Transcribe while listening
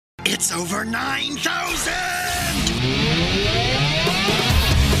It's over 9,000!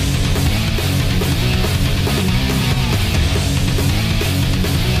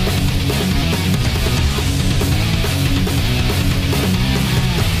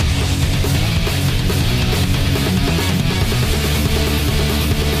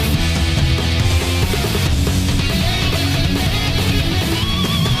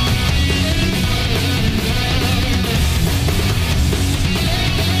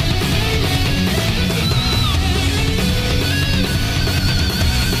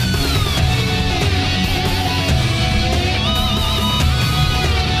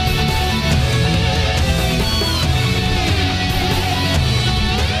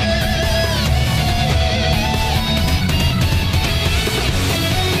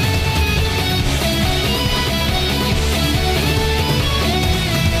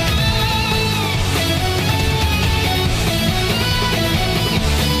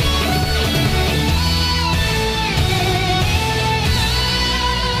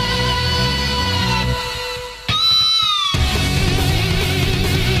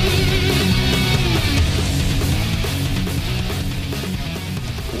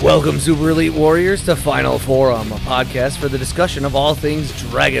 Welcome, Super Elite Warriors, to Final Forum, a podcast for the discussion of all things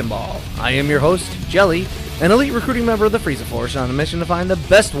Dragon Ball. I am your host, Jelly, an elite recruiting member of the Frieza Force on a mission to find the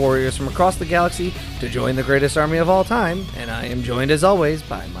best warriors from across the galaxy to join the greatest army of all time, and I am joined, as always,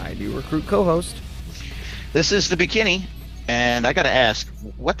 by my new recruit co-host. This is the Bekinney, and I gotta ask,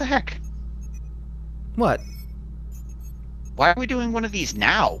 what the heck? What? Why are we doing one of these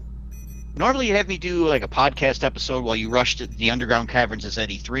now? Normally you have me do like a podcast episode while you rushed to the underground caverns as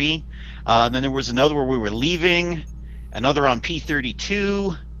E3. Then there was another where we were leaving, another on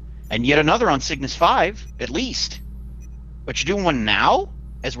P32, and yet another on Cygnus 5, at least. But you're doing one now,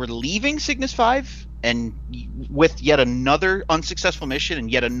 as we're leaving Cygnus 5, and with yet another unsuccessful mission and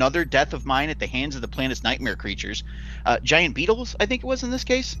yet another death of mine at the hands of the planet's nightmare creatures. Giant beetles, I think it was in this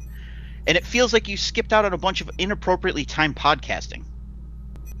case. And it feels like you skipped out on a bunch of inappropriately timed podcasting.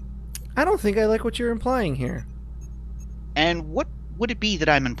 I don't think I like what you're implying here. And what would it be that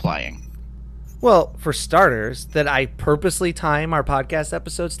I'm implying? Well, for starters, that I purposely time our podcast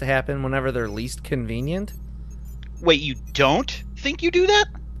episodes to happen whenever they're least convenient. Wait, you don't think you do that?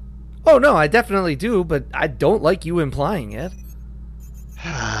 Oh, no, I definitely do, but I don't like you implying it.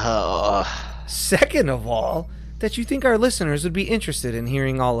 Second of all, that you think our listeners would be interested in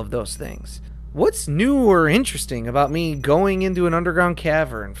hearing all of those things. What's new or interesting about me going into an underground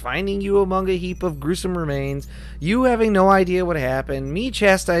cavern, finding you among a heap of gruesome remains, you having no idea what happened, me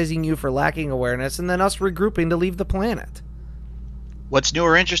chastising you for lacking awareness, and then us regrouping to leave the planet? What's new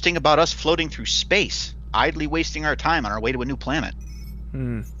or interesting about us floating through space, idly wasting our time on our way to a new planet?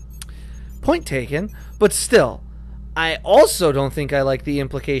 Point taken, but still, I also don't think I like the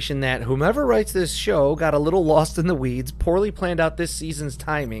implication that whomever writes this show got a little lost in the weeds, poorly planned out this season's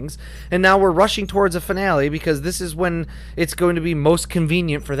timings, and now we're rushing towards a finale because this is when it's going to be most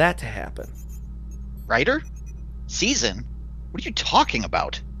convenient for that to happen. Writer? Season? What are you talking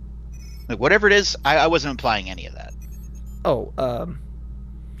about? Like, whatever it is, I wasn't implying any of that.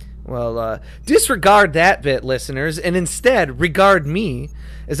 Disregard that bit, listeners, and instead regard me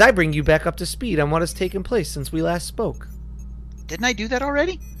as I bring you back up to speed on what has taken place since we last spoke. Didn't I do that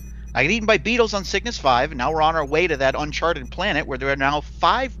already? I got eaten by beetles on Cygnus 5, and now we're on our way to that uncharted planet where there are now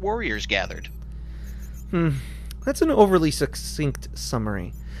 5 warriors gathered. That's an overly succinct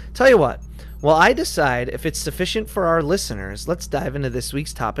summary. Tell you what, while I decide if it's sufficient for our listeners, let's dive into this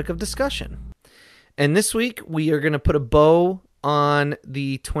week's topic of discussion. And this week, we are going to put a bow on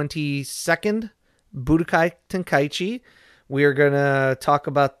the 22nd Budokai Tenkaichi. We are going to talk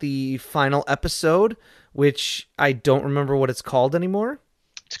about the final episode, which I don't remember what it's called anymore.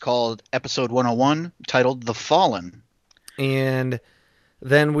 It's called Episode 101, titled The Fallen. And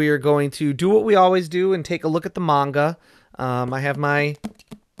then we are going to do what we always do and take a look at the manga. I have my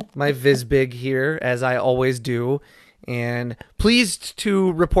Vizbig here, as I always do. And pleased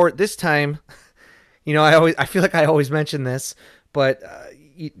to report this time, I feel like I always mention this, but,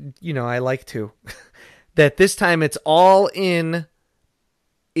 I like to. That this time it's all in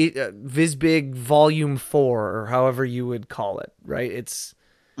Vizbig Volume 4, or however you would call it, right? It's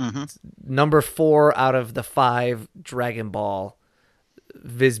number 4 out of the 5 Dragon Ball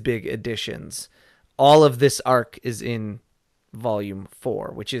Vizbig editions. All of this arc is in Volume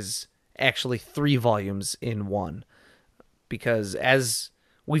 4, which is actually 3 volumes in one. Because as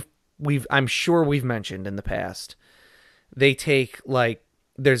I'm sure we've mentioned in the past, they take,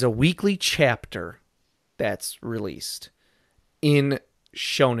 there's a weekly chapter that's released in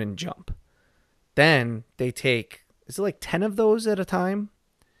Shonen Jump. Then they take, is it 10 of those at a time?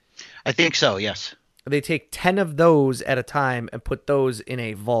 I think so, yes. They take 10 of those at a time and put those in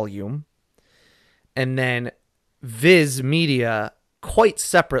a volume. And then Viz Media, quite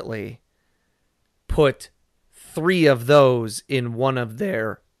separately, put 3 of those in one of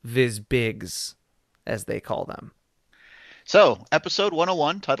their Viz Bigs, as they call them. So, episode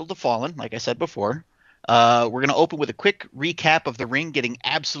 101, titled The Fallen, like I said before. We're going to open with a quick recap of the ring getting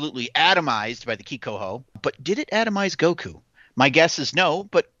absolutely atomized by the Kikoho. But did it atomize Goku? My guess is no,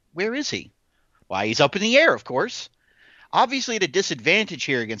 but where is he? Why, he's up in the air, of course. Obviously at a disadvantage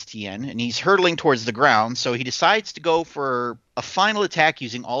here against Tien, and he's hurtling towards the ground, so he decides to go for a final attack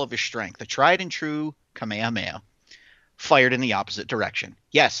using all of his strength, a tried and true Kamehameha, fired in the opposite direction.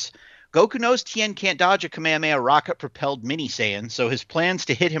 Yes, Goku knows Tien can't dodge a Kamehameha rocket-propelled mini-Saiyan, so his plan's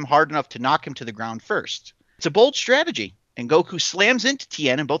to hit him hard enough to knock him to the ground first. It's a bold strategy, and Goku slams into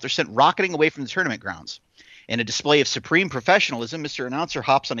Tien, and both are sent rocketing away from the tournament grounds. In a display of supreme professionalism, Mr. Announcer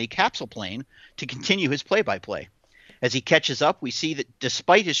hops on a capsule plane to continue his play-by-play. As he catches up, we see that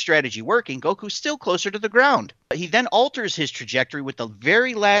despite his strategy working, Goku's still closer to the ground. He then alters his trajectory with the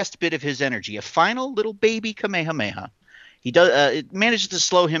very last bit of his energy, a final little baby Kamehameha. It manages to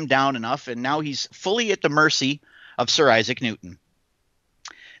slow him down enough, and now he's fully at the mercy of Sir Isaac Newton.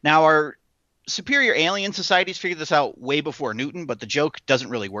 Now, our superior alien societies figured this out way before Newton, but the joke doesn't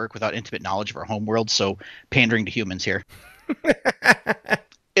really work without intimate knowledge of our homeworld, so pandering to humans here.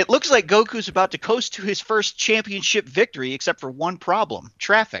 It looks like Goku's about to coast to his first championship victory, except for one problem: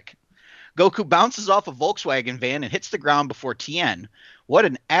 traffic. Goku bounces off a Volkswagen van and hits the ground before Tien. What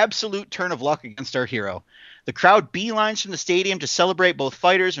an absolute turn of luck against our hero. The crowd beelines from the stadium to celebrate both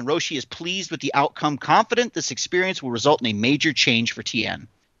fighters, and Roshi is pleased with the outcome, confident this experience will result in a major change for Tien.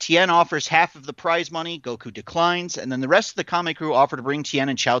 Tien offers half of the prize money, Goku declines, and then the rest of the Kame crew offer to bring Tien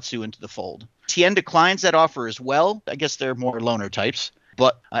and Chaozu into the fold. Tien declines that offer as well. I guess they're more loner types.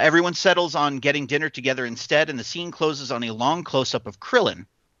 But everyone settles on getting dinner together instead, and the scene closes on a long close-up of Krillin.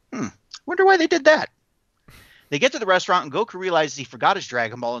 Wonder why they did that. They get to the restaurant, and Goku realizes he forgot his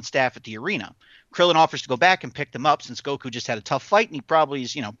Dragon Ball and staff at the arena. Krillin offers to go back and pick them up, since Goku just had a tough fight, and he probably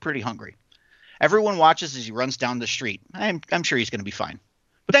is, pretty hungry. Everyone watches as he runs down the street. I'm sure he's going to be fine.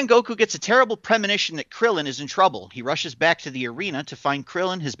 But then Goku gets a terrible premonition that Krillin is in trouble. He rushes back to the arena to find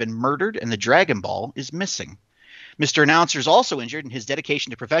Krillin has been murdered, and the Dragon Ball is missing. Mr. Announcer is also injured, and his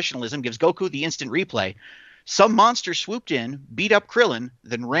dedication to professionalism gives Goku the instant replay. Some monster swooped in, beat up Krillin,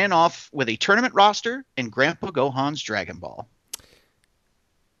 then ran off with a tournament roster and Grandpa Gohan's Dragon Ball.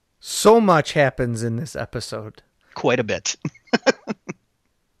 So much happens in this episode. Quite a bit.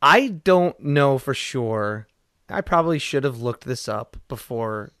 I don't know for sure. I probably should have looked this up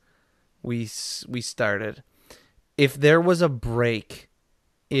before we started. If there was a break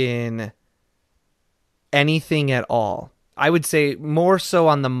in anything at all, I would say more so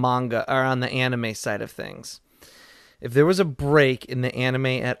on the manga or on the anime side of things. If there was a break in the anime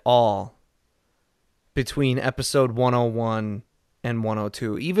at all between episode 101 and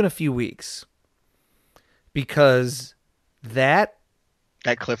 102, even a few weeks, because that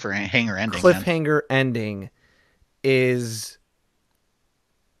cliffhanger ending is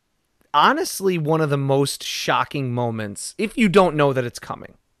honestly one of the most shocking moments if you don't know that it's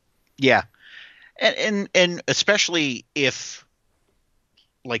coming. Yeah. And especially if,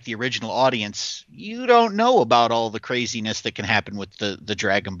 like the original audience, you don't know about all the craziness that can happen with the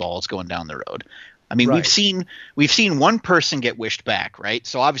Dragon Balls going down the road. I mean, right. we've seen one person get wished back, right?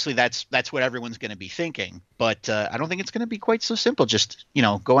 So obviously that's what everyone's going to be thinking. But I don't think it's going to be quite so simple. Just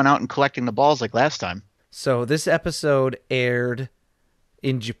going out and collecting the balls like last time. So this episode aired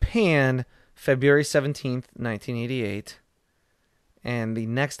in Japan February 17th, 1988. And the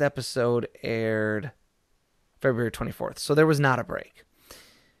next episode aired February 24th. So there was not a break.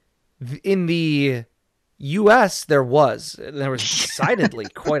 In the U.S., there was decidedly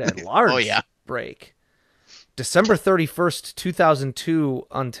quite a large break. December 31st, 2002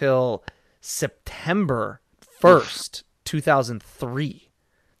 until September 1st, 2003.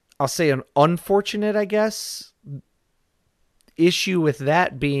 I'll say an unfortunate, I guess, issue with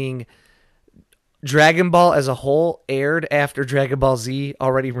that being Dragon Ball as a whole aired after Dragon Ball Z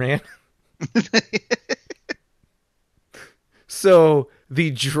already ran. So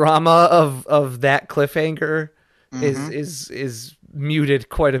the drama of that cliffhanger is muted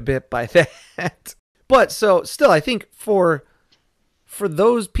quite a bit by that. But so still, I think for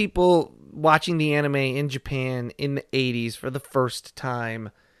those people watching the anime in Japan in the 80s for the first time,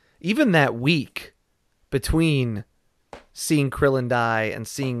 even that week between seeing Krillin die and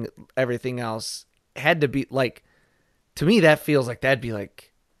seeing everything else had to be like, to me, that feels like that'd be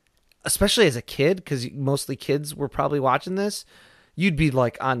like, especially as a kid, because mostly kids were probably watching this, you'd be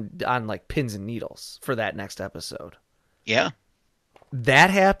like on like pins and needles for that next episode. Yeah. That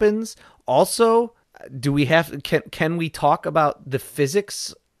happens. Also, do we have can we talk about the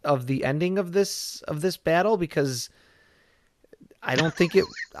physics of the ending of this battle? Because I don't think it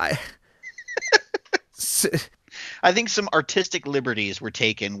I think some artistic liberties were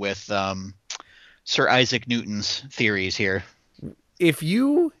taken with Sir Isaac Newton's theories here. If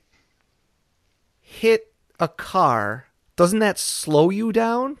you hit a car, doesn't that slow you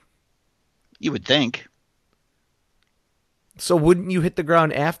down? You would think. So wouldn't you hit the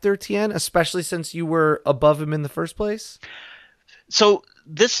ground after Tien, especially since you were above him in the first place? So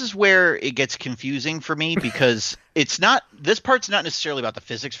this is where it gets confusing for me because this part's not necessarily about the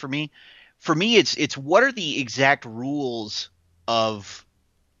physics for me. For me, it's what are the exact rules of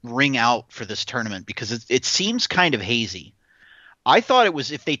ring out for this tournament, because it seems kind of hazy. I thought it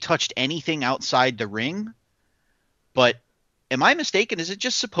was if they touched anything outside the ring, but am I mistaken? Is it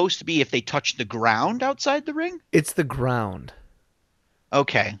just supposed to be if they touch the ground outside the ring? It's the ground.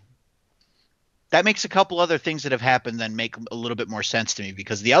 Okay. That makes a couple other things that have happened then make a little bit more sense to me,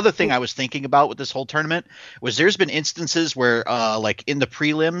 because the other thing I was thinking about with this whole tournament was there's been instances where like in the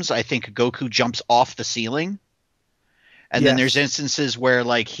prelims, I think Goku jumps off the ceiling. And then there's instances where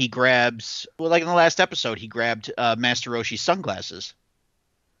like he grabs, well, like in the last episode, he grabbed Master Roshi's sunglasses.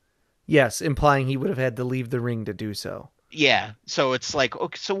 Yes, implying he would have had to leave the ring to do so. Yeah. So it's like,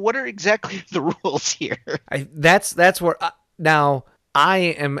 okay, so what are exactly the rules here? That's where now I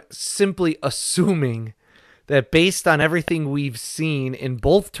am simply assuming that based on everything we've seen in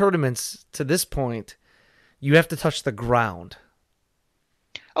both tournaments to this point, you have to touch the ground.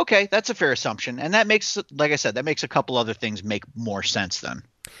 Okay, that's a fair assumption. And that makes, like I said, that makes a couple other things make more sense then.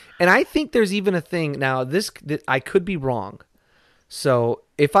 And I think there's even a thing now, I could be wrong. So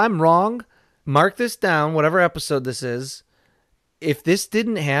if I'm wrong, mark this down, whatever episode this is. If this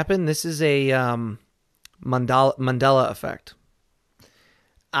didn't happen, this is a Mandela effect.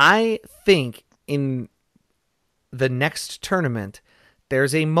 I think in the next tournament,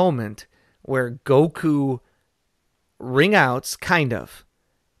 there's a moment where Goku ring outs, kind of,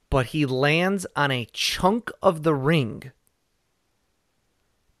 but he lands on a chunk of the ring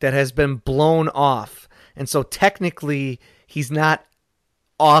that has been blown off. And so technically, he's not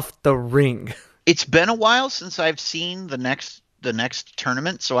off the ring. It's been a while since I've seen the next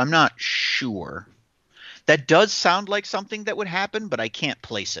tournament, so I'm not sure. That does sound like something that would happen, but I can't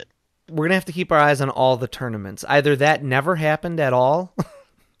place it. We're going to have to keep our eyes on all the tournaments. Either that never happened at all,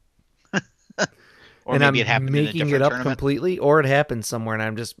 or and maybe I'm it happened making in a it up tournament. completely, or it happened somewhere and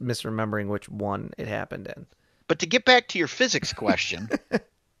I'm just misremembering which one it happened in. But to get back to your physics question,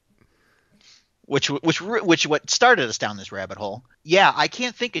 which what started us down this rabbit hole. Yeah, I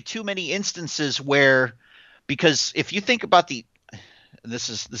can't think of too many instances where, because if you think about this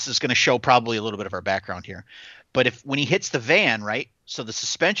is going to show probably a little bit of our background here, but when he hits the van, right? So the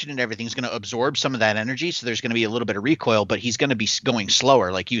suspension and everything is going to absorb some of that energy, so there's going to be a little bit of recoil, but he's going to be going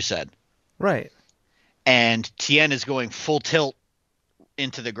slower, like you said. Right. And Tien is going full tilt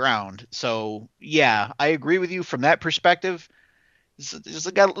into the ground. So yeah, I agree with you from that perspective.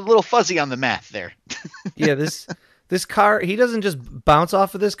 Just got a little fuzzy on the math there. Yeah, this car, he doesn't just bounce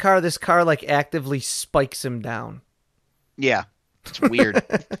off of this car. This car like actively spikes him down. Yeah, it's weird.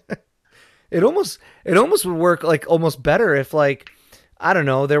 It almost would work like almost better if like, I don't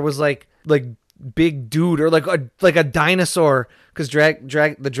know, there was like big dude or like a dinosaur, because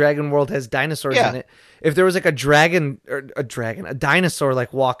the Dragon World has dinosaurs in it. If there was like a dinosaur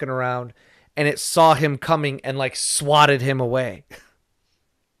like walking around and it saw him coming and like swatted him away.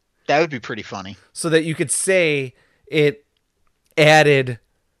 That would be pretty funny. So that you could say it added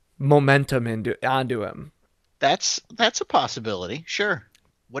momentum onto him. That's a possibility. Sure.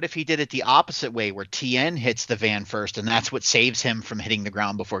 What if he did it the opposite way, where Tien hits the van first, and that's what saves him from hitting the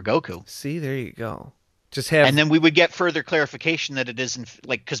ground before Goku? See, there you go. And then we would get further clarification that it isn't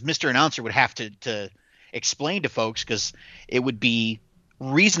like, because Mr. Announcer would have to explain to folks, because it would be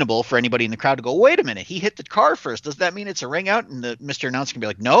reasonable for anybody in the crowd to go, wait a minute, he hit the car first. Does that mean it's a ring out? And the Mr. Announcer can be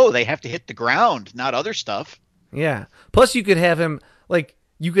like, no, they have to hit the ground, not other stuff. Yeah. Plus, you could have him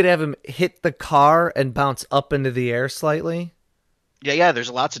hit the car and bounce up into the air slightly. Yeah,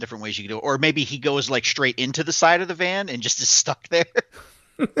 there's lots of different ways you can do it. Or maybe he goes like straight into the side of the van and just is stuck there.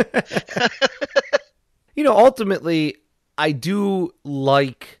 Ultimately, I do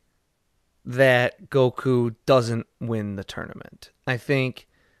like that Goku doesn't win the tournament. I think,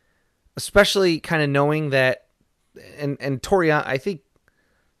 especially kind of knowing that, and Toriyama, I think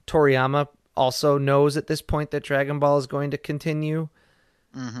Toriyama also knows at this point that Dragon Ball is going to continue,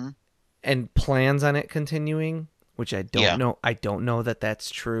 and plans on it continuing, which I don't know. I don't know that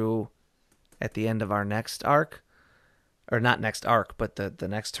that's true at the end of our next arc, or not next arc, but the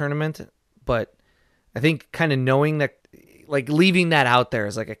next tournament. But I think kind of knowing that, like leaving that out there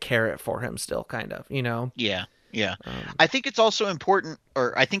is like a carrot for him still, kind of, you know? Yeah. Yeah. I think it's also important,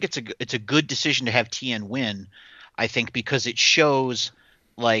 or I think it's a good decision to have Tien win, I think, because it shows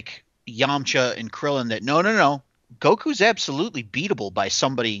like Yamcha and Krillin that no, Goku's absolutely beatable by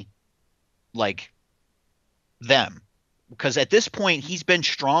somebody like them. Because at this point he's been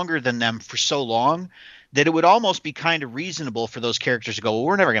stronger than them for so long that it would almost be kind of reasonable for those characters to go, well,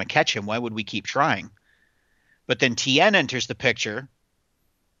 we're never going to catch him. Why would we keep trying? But then Tien enters the picture,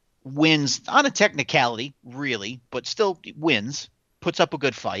 wins on a technicality, really, but still wins, puts up a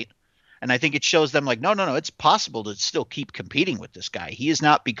good fight. And I think it shows them like, no, it's possible to still keep competing with this guy. He has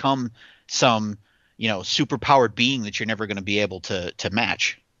not become some, superpowered being that you're never going to be able to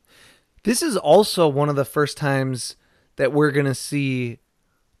match. This is also one of the first times that we're going to see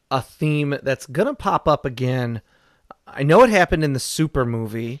a theme that's going to pop up again. I know it happened in the Super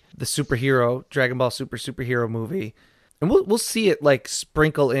movie, the superhero, Dragon Ball Super superhero movie. And we'll see it like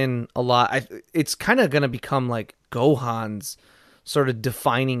sprinkle in a lot. It's kind of going to become like Gohan's sort of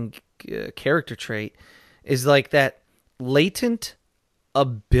defining character trait, is like that latent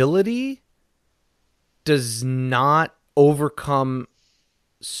ability does not overcome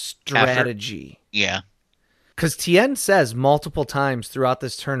strategy. Effort. Yeah. Because Tien says multiple times throughout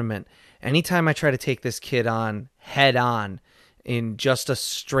this tournament, anytime I try to take this kid on head on in just a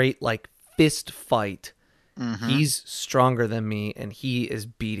straight like fist fight, he's stronger than me and he is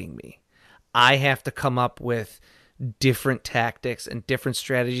beating me. I have to come up with different tactics and different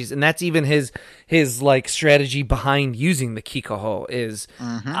strategies, and that's even his like strategy behind using the Kikoho is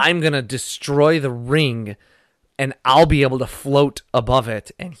I'm gonna destroy the ring and I'll be able to float above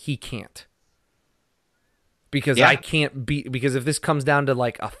it and he can't. Because I can't beat, because if this comes down to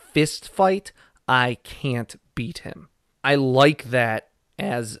like a fist fight, I can't beat him. I like that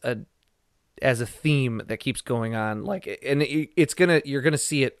as a theme that keeps going on, like, and you're gonna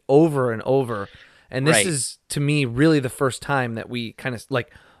see it over and over. And this is, to me, really the first time that we kind of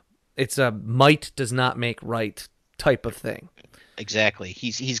like, it's a might does not make right type of thing. Exactly.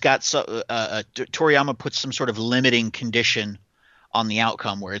 He's got Toriyama puts some sort of limiting condition on the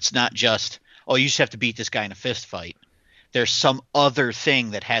outcome where it's not just, oh, you just have to beat this guy in a fist fight. There's some other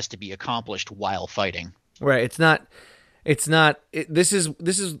thing that has to be accomplished while fighting. Right. This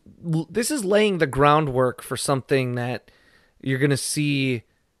is laying the groundwork for something that you're going to see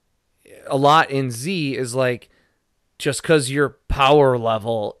a lot in Z, is like, just because your power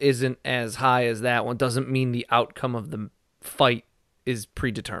level isn't as high as that one doesn't mean the outcome of the fight is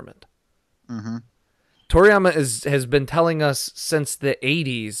predetermined. Toriyama has been telling us since the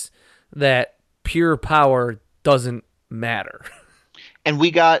 80s that pure power doesn't matter. And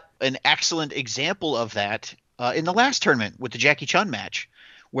we got an excellent example of that in the last tournament with the Jackie Chun match,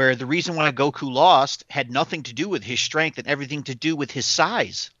 where the reason why Goku lost had nothing to do with his strength and everything to do with his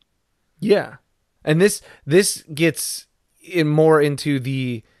size. Yeah. And this gets more into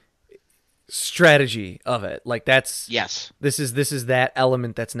the strategy of it. Like that's, yes, this is that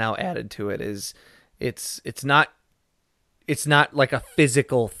element that's now added to it. Is it's not like a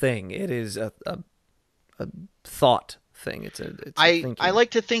physical thing. It is a thought thing. It's I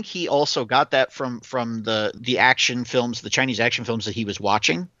like to think he also got that from the action films, the Chinese action films that he was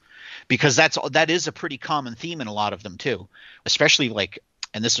watching, because that is a pretty common theme in a lot of them too, especially like,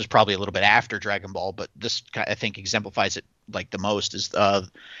 and this was probably a little bit after Dragon Ball, but this I think exemplifies it like the most, is the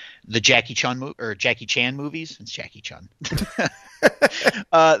Jackie Chan movies. It's Jackie Chun.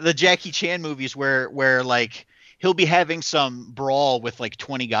 The Jackie Chan movies where like he'll be having some brawl with like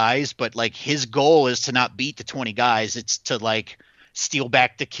 20 guys, but like his goal is to not beat the 20 guys. It's to like steal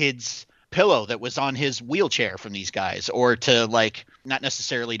back the kid's pillow that was on his wheelchair from these guys, or to like not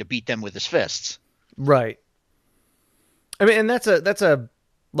necessarily to beat them with his fists. Right. I mean, and that's a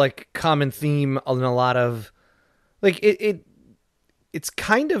like common theme in a lot of like it's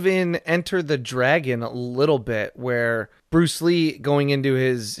kind of in Enter the Dragon a little bit, where Bruce Lee going into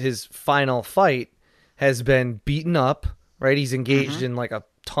his final fight has been beaten up, right? He's engaged in like a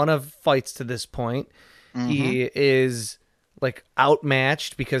ton of fights to this point. He is like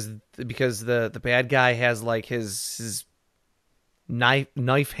outmatched because the bad guy has like his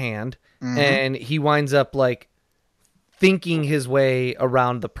knife hand, and he winds up like thinking his way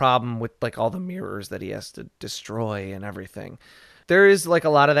around the problem with like all the mirrors that he has to destroy and everything. There is like a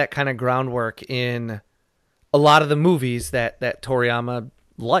lot of that kind of groundwork in a lot of the movies that Toriyama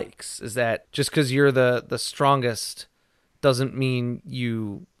likes, is that just because you're the strongest doesn't mean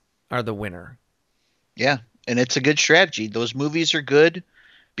you are the winner. Yeah. And it's a good strategy. Those movies are good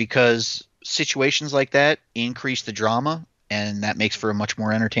because situations like that increase the drama, and that makes for a much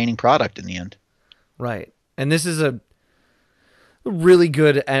more entertaining product in the end. Right. And this is a really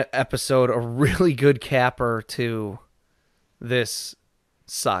good episode, a really good capper to this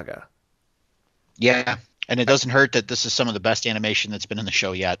saga. Yeah, and it doesn't hurt that this is some of the best animation that's been in the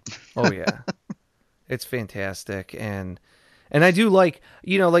show yet. Oh yeah. It's fantastic, and I do like,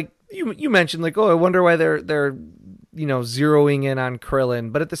 like you mentioned, like, oh, I wonder why they're zeroing in on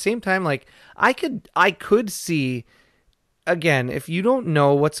Krillin, but at the same time, like, I could see, again, if you don't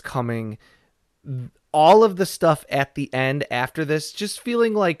know what's coming, all of the stuff at the end after this just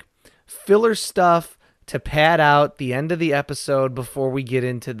feeling like filler stuff to pad out the end of the episode before we get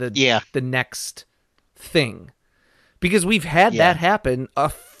into the next thing, because we've had that happen a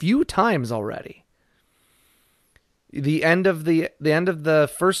few times already. The end of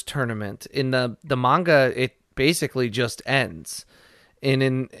the first tournament in the manga, it basically just ends.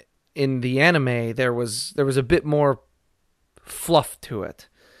 And in the anime, there was a bit more fluff to it.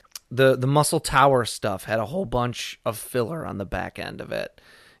 The Muscle Tower stuff had a whole bunch of filler on the back end of it.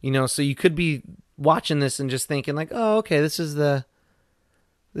 So you could be watching this and just thinking like, oh, okay, this is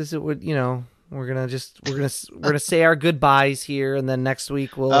what, we're gonna say our goodbyes here, and then next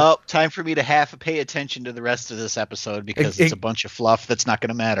week we'll. Oh, time for me to have to pay attention to the rest of this episode because it's a bunch of fluff that's not going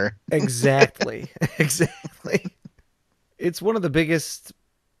to matter. Exactly. It's one of the biggest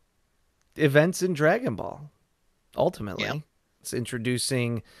events in Dragon Ball. Ultimately, It's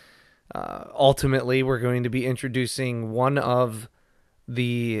introducing. Ultimately, we're going to be introducing one of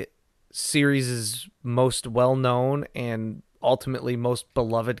the series' most well-known and ultimately most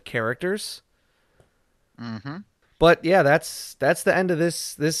beloved characters. Mm-hmm. But yeah, that's the end of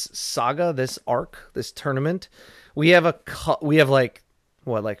this saga, this arc, this tournament. We have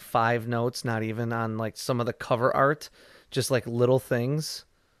like 5 notes, not even, on like some of the cover art, just like little things.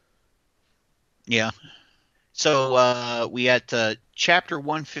 Yeah. So we at chapter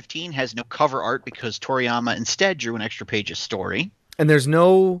 115 has no cover art because Toriyama instead drew an extra page of story. And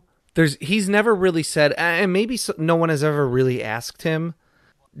he's never really said, and maybe no one has ever really asked him,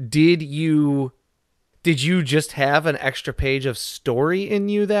 did you just have an extra page of story in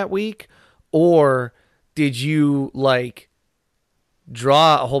you that week? Or did you like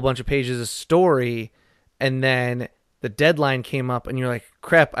draw a whole bunch of pages of story and then the deadline came up and you're like,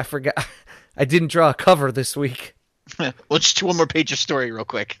 crap, I forgot. I didn't draw a cover this week. Let's do one more page of story real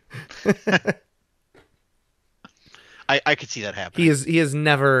quick. I could see that happening. He has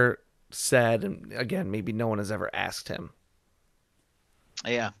never said, and again, maybe no one has ever asked him.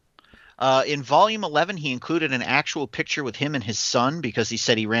 Yeah. In volume 11, he included an actual picture with him and his son because he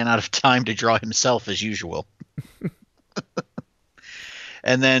said he ran out of time to draw himself as usual.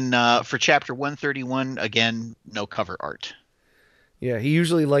 And then for chapter 131, again, no cover art. Yeah, he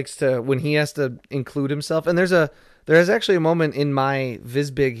usually likes to, when he has to include himself, and there's actually a moment in my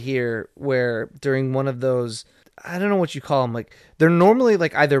Visbig here where during one of those, I don't know what you call them, like they're normally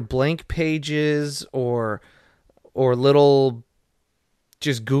like either blank pages or little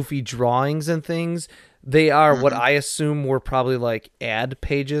just goofy drawings and things. They are what I assume were probably like ad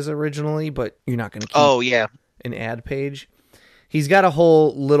pages originally, but you're not going to keep an ad page. He's got a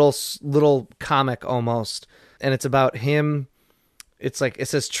whole little comic almost, and it's about him. It's like, it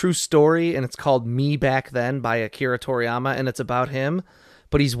says true story, and it's called Me Back Then by Akira Toriyama, and it's about him,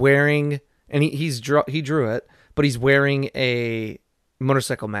 but he's wearing, and he drew it, but he's wearing a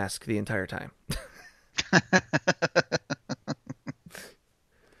motorcycle mask the entire time.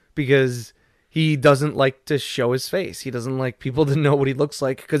 Because he doesn't like to show his face. He doesn't like people to know what he looks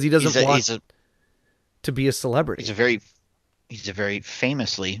like because he doesn't want to be a celebrity. He's a very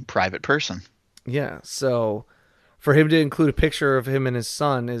famously private person. Yeah, so for him to include a picture of him and his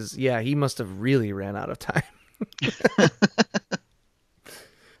son he must have really ran out of time.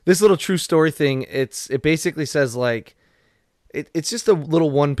 This little true story thing, it basically says like, it's just a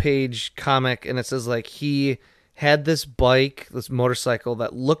little 1-page comic, and it says like he had this motorcycle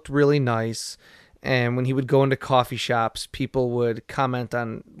that looked really nice, and when he would go into coffee shops, people would comment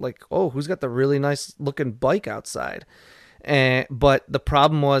on like, oh, who's got the really nice looking bike outside? But the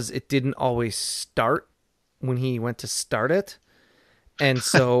problem was it didn't always start when he went to start it. And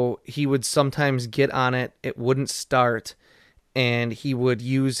so he would sometimes get on it, it wouldn't start, and he would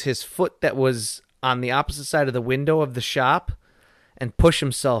use his foot that was on the opposite side of the window of the shop and push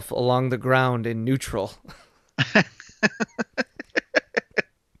himself along the ground in neutral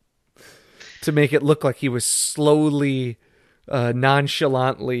to make it look like he was slowly,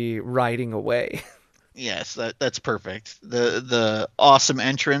 nonchalantly riding away. Yes, that's perfect. The awesome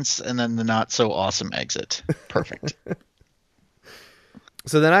entrance and then the not so awesome exit. Perfect.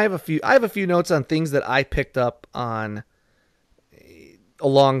 So then I have a few notes on things that I picked up on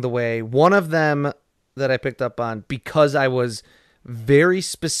along the way. One of them that I picked up on because I was very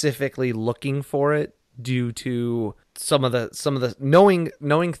specifically looking for it due to some of the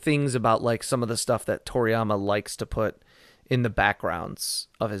knowing things about like some of the stuff that Toriyama likes to put in the backgrounds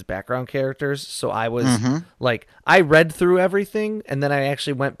of his background characters. So I was like, I read through everything and then I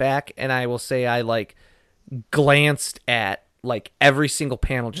actually went back and I will say I like glanced at like every single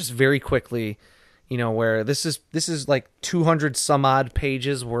panel just very quickly, you know, where this is like 200 some odd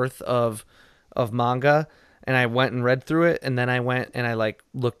pages worth of manga, and I went and read through it, and then I went and I like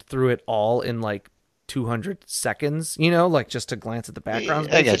looked through it all in like 200 seconds, you know, like just to glance at the backgrounds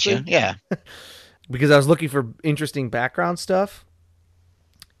I got basically. you. Yeah. Because I was looking for interesting background stuff.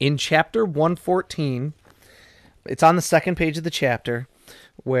 In chapter 114, it's on the second page of the chapter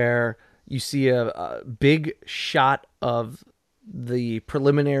where you see a big shot of the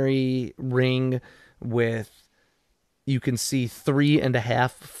preliminary ring with, you can see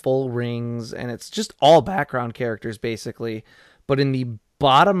 3.5 full rings, and it's just all background characters basically. But in the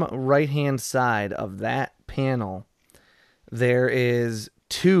bottom right hand side of that panel, there is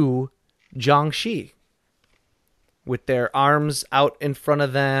 2 Jiangshi with their arms out in front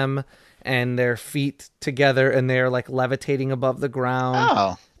of them and their feet together, and they're like levitating above the ground.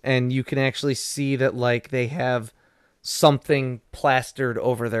 Oh. And you can actually see that like they have something plastered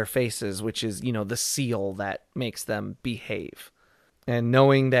over their faces, which is, you know, the seal that makes them behave. And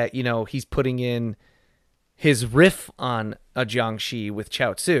knowing that, you know, he's putting in his riff on a Jiangshi with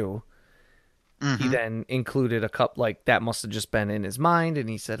Chaozu, he then included a couple, like that must have just been in his mind, and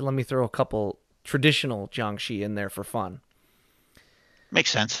he said, let me throw a couple traditional Jiangshi in there for fun. Makes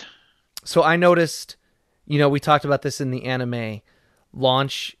sense. So I noticed, you know, we talked about this in the anime.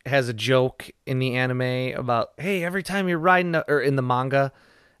 Launch has a joke in the anime about, hey, every time you're riding or in the manga,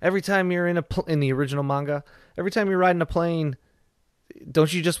 every time you're in the original manga, every time you're riding a plane,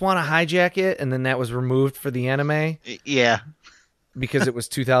 don't you just want to hijack it? And then that was removed for the anime. Yeah. Because it was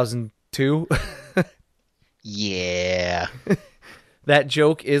 2002. Yeah. That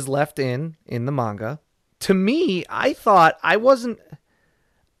joke is left in the manga. To me, I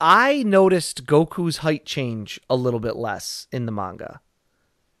noticed Goku's height change a little bit less in the manga.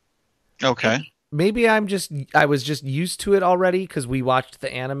 Okay. Maybe I was just used to it already because we watched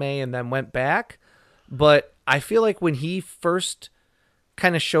the anime and then went back. But I feel like when he first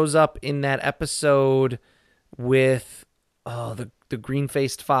kind of shows up in that episode with the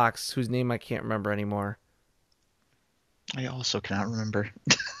green-faced fox, whose name I can't remember anymore. I also cannot remember.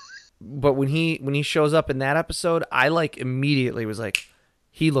 But when he shows up in that episode, I like immediately was like,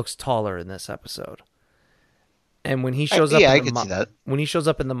 he looks taller in this episode. And when he shows up, I could see that. When he shows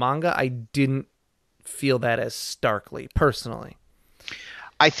up in the manga, I didn't feel that as starkly, personally.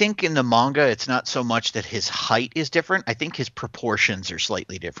 I think in the manga, it's not so much that his height is different. I think his proportions are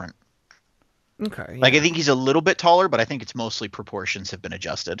slightly different. Okay. Like, I think he's a little bit taller, but I think it's mostly proportions have been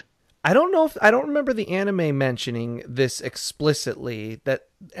adjusted. I don't remember the anime mentioning this explicitly,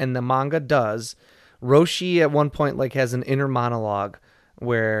 and the manga does. Roshi at one point like has an inner monologue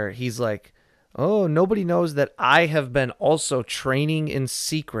where he's like, "Oh, nobody knows that I have been also training in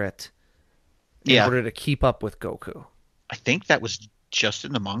secret in order to keep up with Goku." I think that was just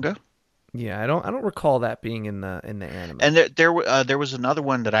in the manga. Yeah, I don't recall that being in the anime. And there was another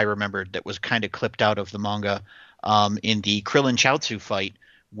one that I remembered that was kind of clipped out of the manga, in the Krillin Chaozu fight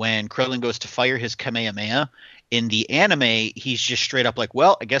when Krillin goes to fire his Kamehameha. In the anime, he's just straight up like,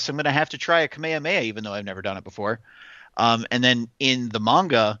 "Well, I guess I'm gonna have to try a Kamehameha, even though I've never done it before." And then in the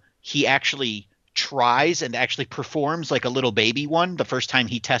manga, he actually tries and actually performs like a little baby one the first time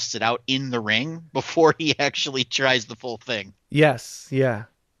he tests it out in the ring before he actually tries the full thing. Yes, yeah.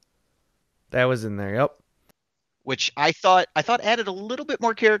 That was in there, yep. Which I thought added a little bit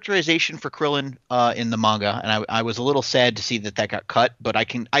more characterization for Krillin in the manga, and I was a little sad to see that got cut. But I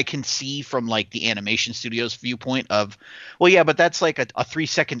can see from like the animation studio's viewpoint of, well, yeah, but that's like a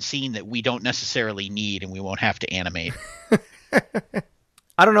 3-second scene that we don't necessarily need, and we won't have to animate.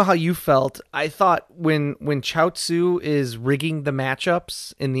 I don't know how you felt. I thought when Chaozu is rigging the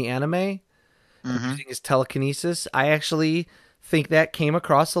matchups in the anime, using his telekinesis, I actually think that came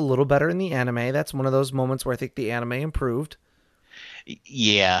across a little better in the anime. That's one of those moments where I think the anime improved.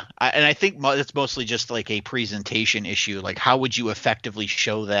 Yeah, and I think it's mostly just like a presentation issue. Like, how would you effectively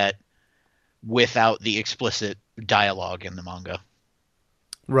show that without the explicit dialogue in the manga?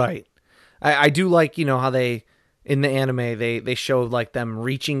 Right. I do like, you know, how they in the anime, they show like them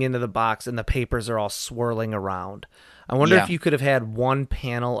reaching into the box and the papers are all swirling around. I wonder if you could have had one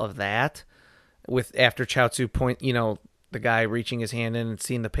panel of that with after Chaozu point, the guy reaching his hand in and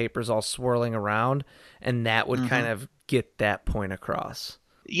seeing the papers all swirling around, and that would kind of get that point across.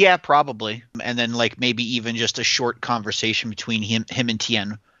 Yeah, probably. And then like maybe even just a short conversation between him and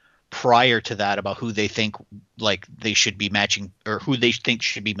Tien prior to that about who they think like they should be matching or who they think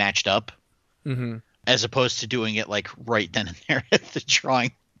should be matched up, as opposed to doing it like right then and there at the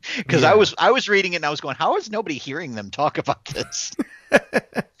drawing. Because I was reading it and I was going, how is nobody hearing them talk about this?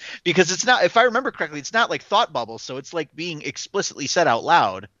 Because it's not, if I remember correctly, it's not like thought bubbles, so it's like being explicitly said out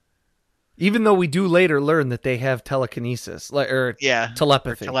loud. Even though we do later learn that they have telekinesis,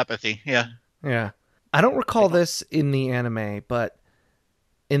 telepathy. Or telepathy, yeah. Yeah. I don't recall this in the anime, but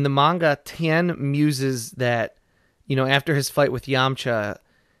in the manga, Tien muses that, after his fight with Yamcha,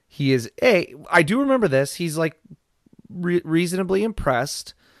 he is, I do remember this, he's like reasonably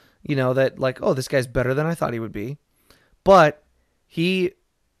impressed, that like, oh, this guy's better than I thought he would be. But he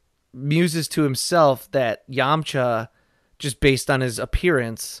muses to himself that Yamcha, just based on his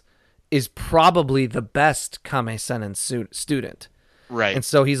appearance, is probably the best Kame-Sennin student. Right. And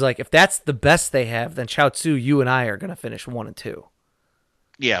so he's like, if that's the best they have, then Chaozu, you and I are going to finish 1 and 2.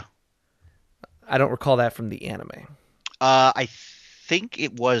 Yeah. I don't recall that from the anime. I think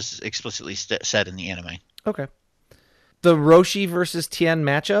it was explicitly said in the anime. Okay. The Roshi versus Tien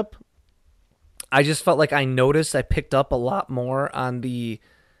matchup, I just felt like I picked up a lot more on the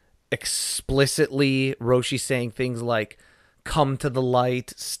explicitly Roshi saying things like, come to the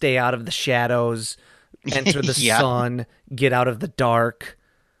light, stay out of the shadows, enter the sun, get out of the dark.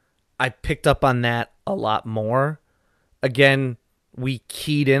 I picked up on that a lot more. Again, we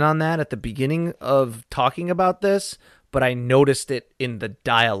keyed in on that at the beginning of talking about this, but I noticed it in the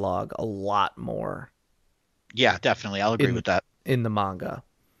dialogue a lot more. Yeah, definitely. I'll agree with that. In the manga.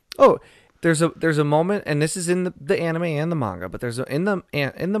 Oh, there's a moment, and this is in the anime and the manga, but in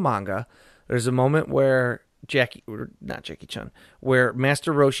the manga, there's a moment where where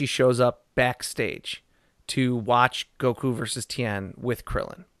Master Roshi shows up backstage to watch Goku versus Tien with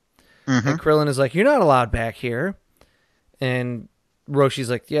Krillin. And Krillin is like, you're not allowed back here. And Roshi's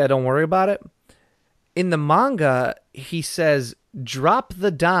like, yeah, don't worry about it. In the manga, he says, drop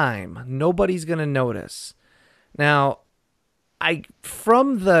the dime. Nobody's going to notice. Now,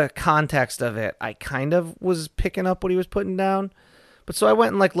 from the context of it, I kind of was picking up what he was putting down. But so I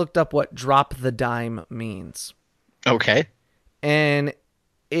went and looked up what drop the dime means. Okay. And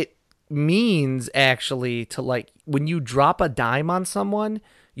it means actually to when you drop a dime on someone,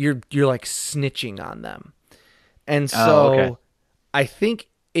 you're like snitching on them. And so I think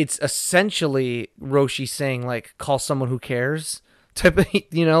it's essentially Roshi saying call someone who cares type of,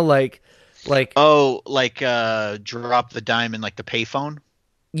 drop the dime in the payphone.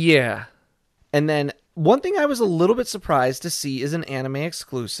 Yeah. And then one thing I was a little bit surprised to see is an anime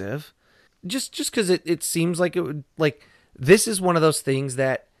exclusive, just because it seems like it would this is one of those things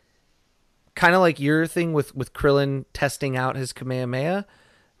that kind of like your thing with Krillin testing out his Kamehameha.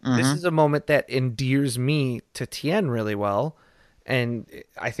 This is a moment that endears me to Tien really well, and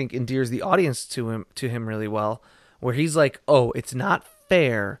I think endears the audience to him really well, where he's like, oh, it's not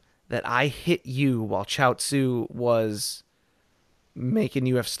fair that I hit you while Chaozu was making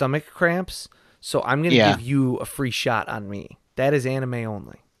you have stomach cramps. So I'm going to give you a free shot on me. That is anime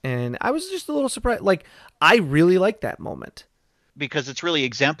only. And I was just a little surprised. I really like that moment. Because it's really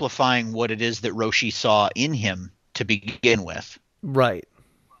exemplifying what it is that Roshi saw in him to begin with. Right.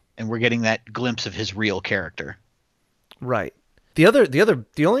 And we're getting that glimpse of his real character. Right. The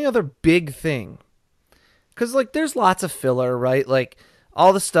only other big thing, because there's lots of filler, right?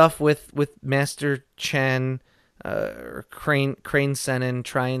 All the stuff with Master Chen, or Crane Sennin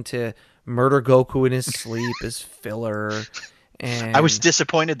trying to murder Goku in his sleep is filler. And I was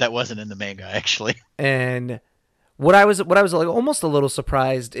disappointed that wasn't in the manga, actually. And what I was almost a little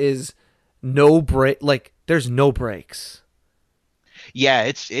surprised is there's no breaks. Yeah,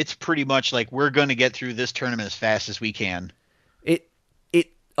 it's pretty much we're going to get through this tournament as fast as we can.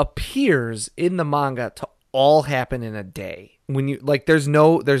 It appears in the manga to all happen in a day. When you there's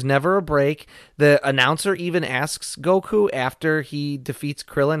never a break. The announcer even asks Goku after he defeats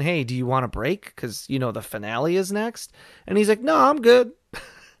Krillin, hey, do you want a break? Because the finale is next. And he's like, no, I'm good.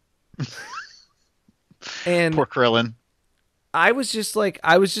 And poor Krillin. I was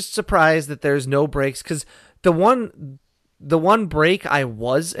just surprised that there's no breaks, because the one break I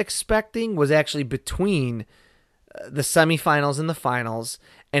was expecting was actually between the semifinals and the finals,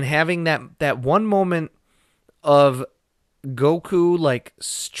 and having that one moment of Goku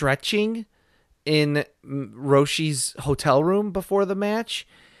stretching in Roshi's hotel room before the match.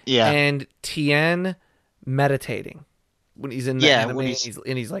 Yeah. And Tien meditating when he's in the anime, when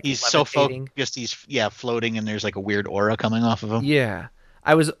he's like he's so levitating. focused, he's floating, and there's like a weird aura coming off of him. Yeah.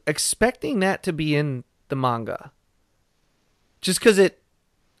 I was expecting that to be in the manga. Just because it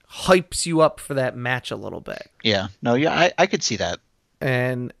hypes you up for that match a little bit. Yeah. No, yeah, I could see that.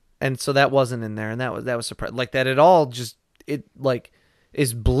 And so that wasn't in there, and that was surprising. Like that, it all just like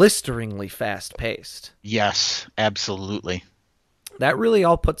is blisteringly fast paced. Yes, absolutely. That really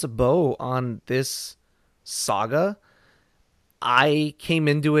all puts a bow on this saga. I came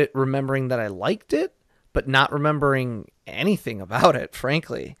into it remembering that I liked it, but not remembering anything about it,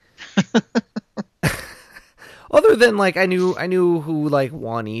 frankly. Other than like I knew who like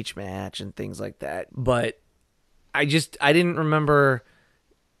won each match and things like that, but I didn't remember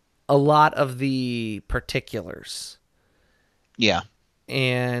a lot of the particulars. Yeah.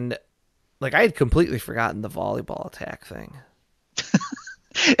 And like I had completely forgotten the volleyball attack thing.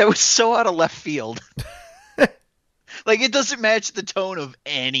 It was so out of left field. Like it doesn't match the tone of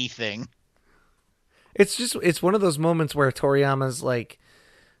anything. It's one of those moments where Toriyama's like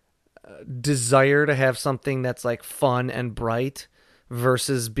desire to have something that's like fun and bright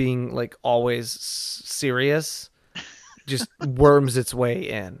versus being like always serious just worms its way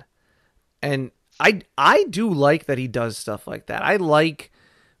in. And I do like that he does stuff like that. I like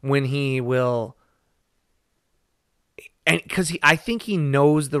when he will, and because I think he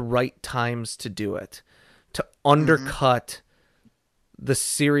knows the right times to do it, to undercut the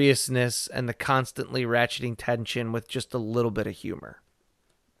seriousness and the constantly ratcheting tension with just a little bit of humor.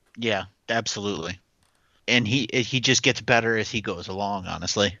 Yeah, absolutely. And he just gets better as he goes along,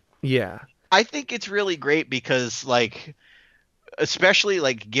 honestly. Yeah. I think it's really great because, like, especially,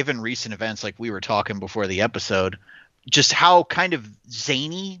 like, given recent events, like we were talking before the episode, just how kind of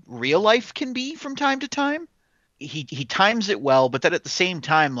zany real life can be from time to time. He times it well, but then at the same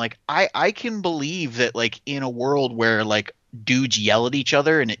time, like, I can believe that, like, in a world where, like, dudes yell at each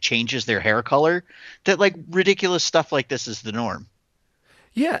other and it changes their hair color, that, like, ridiculous stuff like this is the norm.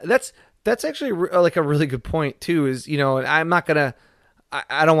 Yeah, that's actually like a really good point too. Is, you know, I'm not gonna,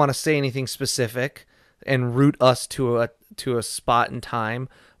 I don't want to say anything specific and root us to a spot in time,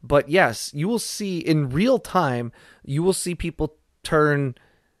 but yes, you will see in real time. You will see people turn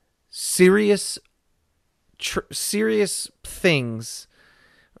serious things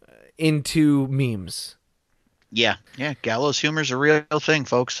into memes. Yeah, gallows humor is a real thing,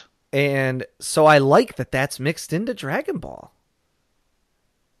 folks. And so I like that that's mixed into Dragon Ball.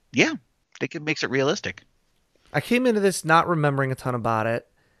 Yeah, I think it makes it realistic. I came into this not remembering a ton about it,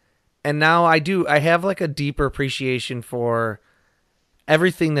 and now I do. I have like a deeper appreciation for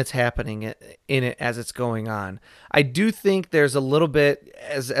everything that's happening in it as it's going on. I do think there's a little bit,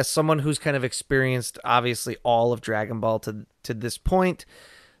 as someone who's kind of experienced obviously all of Dragon Ball to this point,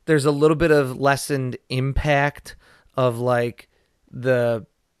 there's a little bit of lessened impact of like the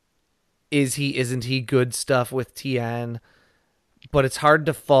is he, isn't he good stuff with Tien. But it's hard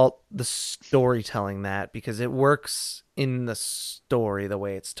to fault the storytelling that, because it works in the story the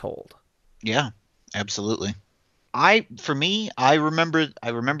way it's told. Yeah, absolutely. I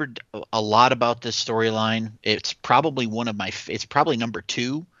remembered a lot about this storyline. It's probably it's probably number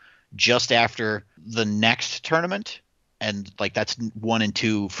 2 just after the next tournament. And like that's 1 and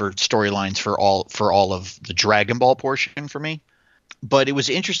 2 for storylines for all of the Dragon Ball portion for me. But it was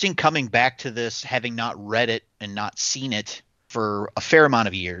interesting coming back to this, having not read it and not seen it for a fair amount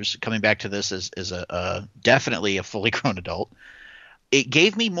of years, coming back to this as a definitely a fully grown adult. It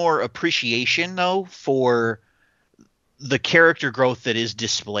gave me more appreciation though for the character growth that is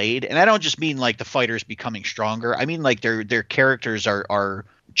displayed. And I don't just mean like the fighters becoming stronger. I mean like their characters are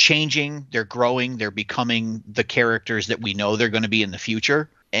changing, they're growing, they're becoming the characters that we know they're going to be in the future.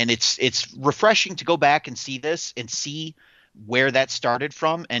 And it's refreshing to go back and see this and see where that started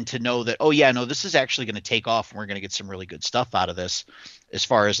from, and to know that, oh yeah, no, this is actually going to take off and we're going to get some really good stuff out of this as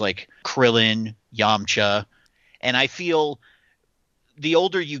far as like Krillin, Yamcha. And I feel the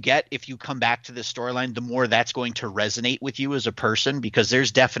older you get, if you come back to this storyline, the more that's going to resonate with you as a person, because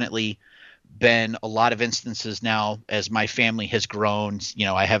there's definitely been a lot of instances now as my family has grown. You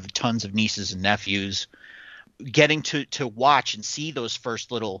know, I have tons of nieces and nephews, getting to watch and see those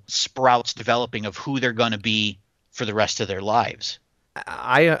first little sprouts developing of who they're going to be for the rest of their lives.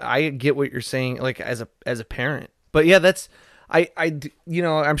 I get what you're saying, like as a parent, but yeah, that's I you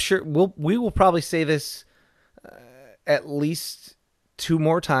know, I'm sure we will probably say this at least 2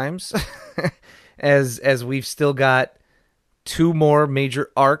 more times as we've still got 2 more major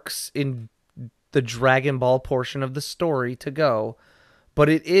arcs in the Dragon Ball portion of the story to go. But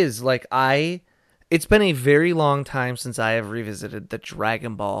it is like I it's been a very long time since I have revisited the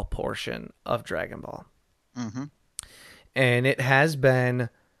Dragon Ball portion of Dragon Ball. Mm-hmm. And it has been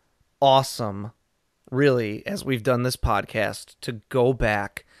awesome, really, as we've done this podcast, to go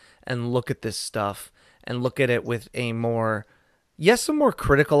back and look at this stuff and look at it with a more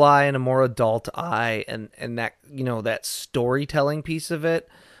critical eye and a more adult eye, and that, that storytelling piece of it,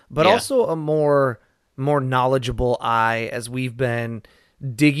 but also a more knowledgeable eye as we've been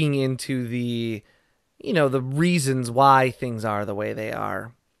digging into the reasons why things are the way they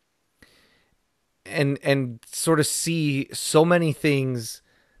are, and sort of see so many things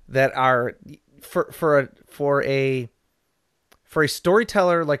that are for a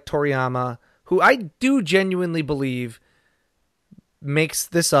storyteller like Toriyama, who I do genuinely believe makes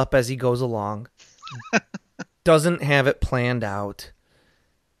this up as he goes along, doesn't have it planned out.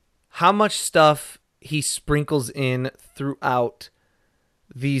 How much stuff he sprinkles in throughout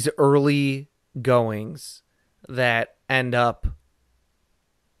these early goings that end up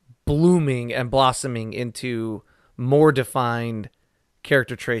blooming and blossoming into more defined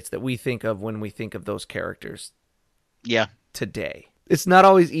character traits that we think of when we think of those characters. Yeah. Today. It's not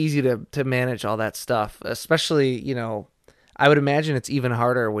always easy to manage all that stuff, especially, I would imagine it's even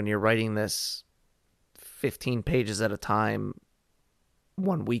harder when you're writing this 15 pages at a time,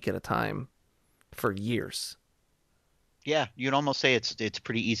 1 week at a time, for years. Yeah, you'd almost say it's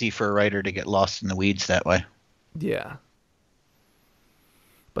pretty easy for a writer to get lost in the weeds that way. Yeah.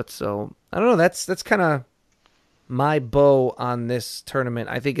 But so, I don't know, that's kind of my bow on this tournament.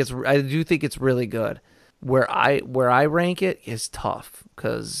 I do think it's really good. Where I rank it is tough,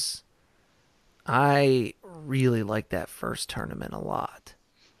 because I really like that first tournament a lot.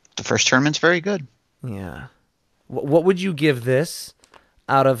 The first tournament's very good. Yeah. What would you give this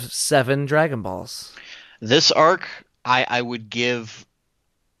out of 7 Dragon Balls? This arc, I would give,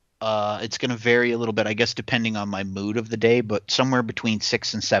 it's going to vary a little bit, I guess, depending on my mood of the day, but somewhere between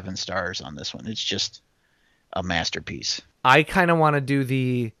 6 and 7 stars on this one. It's just a masterpiece. I kind of want to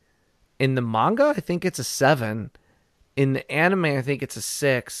do in the manga, I think it's a 7. In the anime, I think it's a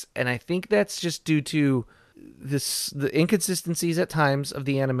 6, and I think that's just due to the inconsistencies at times of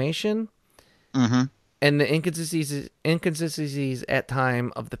the animation, mm-hmm. and the inconsistencies at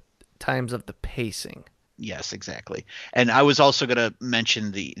times of the pacing. Yes, exactly. And I was also going to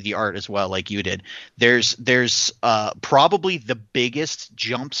mention the art as well, like you did. There's probably the biggest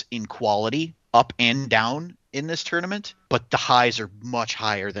jumps in quality up and down in this tournament, but the highs are much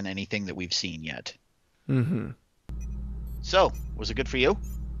higher than anything that we've seen yet. Mm-hmm. So, was it good for you?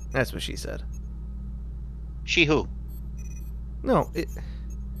 That's what she said. She who? No,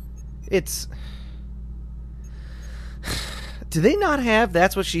 it's... Do they not have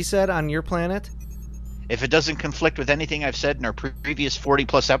That's What She Said on your planet? If it doesn't conflict with anything I've said in our previous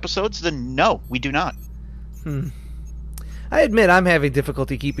 40-plus episodes, then no, we do not. I admit I'm having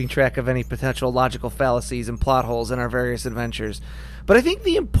difficulty keeping track of any potential logical fallacies and plot holes in our various adventures, but I think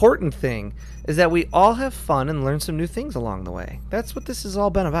the important thing is that we all have fun and learn some new things along the way. That's what this has all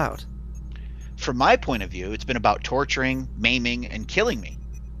been about. From my point of view, it's been about torturing, maiming, and killing me.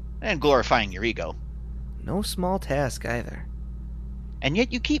 And glorifying your ego. No small task either. And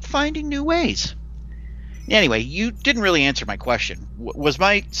yet you keep finding new ways. Anyway, you didn't really answer my question. Was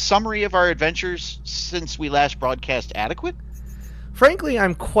my summary of our adventures since we last broadcast adequate? Frankly,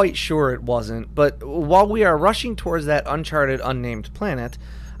 I'm quite sure it wasn't, but while we are rushing towards that uncharted, unnamed planet,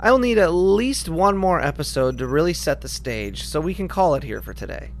 I'll need at least one more episode to really set the stage, so we can call it here for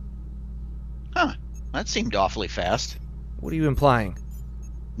today. Huh, that seemed awfully fast. What are you implying?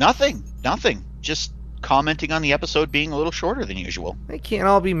 Nothing. Just commenting on the episode being a little shorter than usual. They can't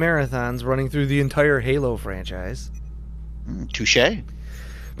all be marathons running through the entire Halo franchise. Touché.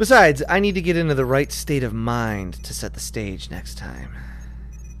 Besides, I need to get into the right state of mind to set the stage next time.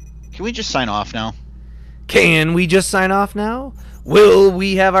 Can we just sign off now? Can we just sign off now? Will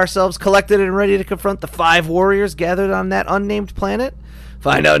we have ourselves collected and ready to confront the 5 warriors gathered on that unnamed planet?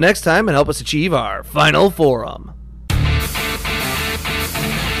 Find out next time and help us achieve our final forum.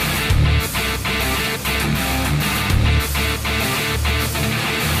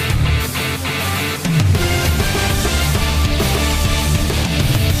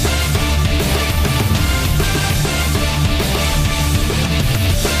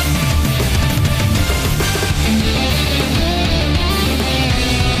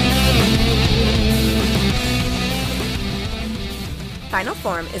 Final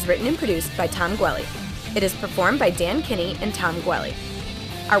Form is written and produced by Tom Gwelly. It is performed by Dan Kinney and Tom Gwelly.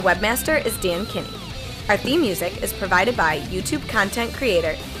 Our webmaster is Dan Kinney. Our theme music is provided by YouTube content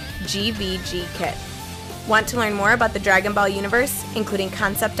creator GVG Kid. Want to learn more about the Dragon Ball universe, including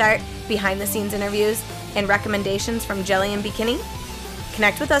concept art, behind-the-scenes interviews, and recommendations from Jelli and Bekinney?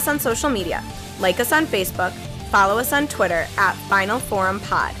 Connect with us on social media. Like us on Facebook, follow us on Twitter at Final Forum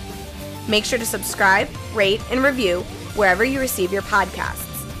Pod. Make sure to subscribe, rate, and review wherever you receive your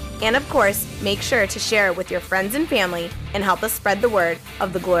podcasts. And of course, make sure to share with your friends and family and help us spread the word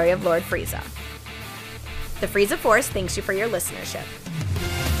of the glory of Lord Frieza. The Frieza Force thanks you for your listenership.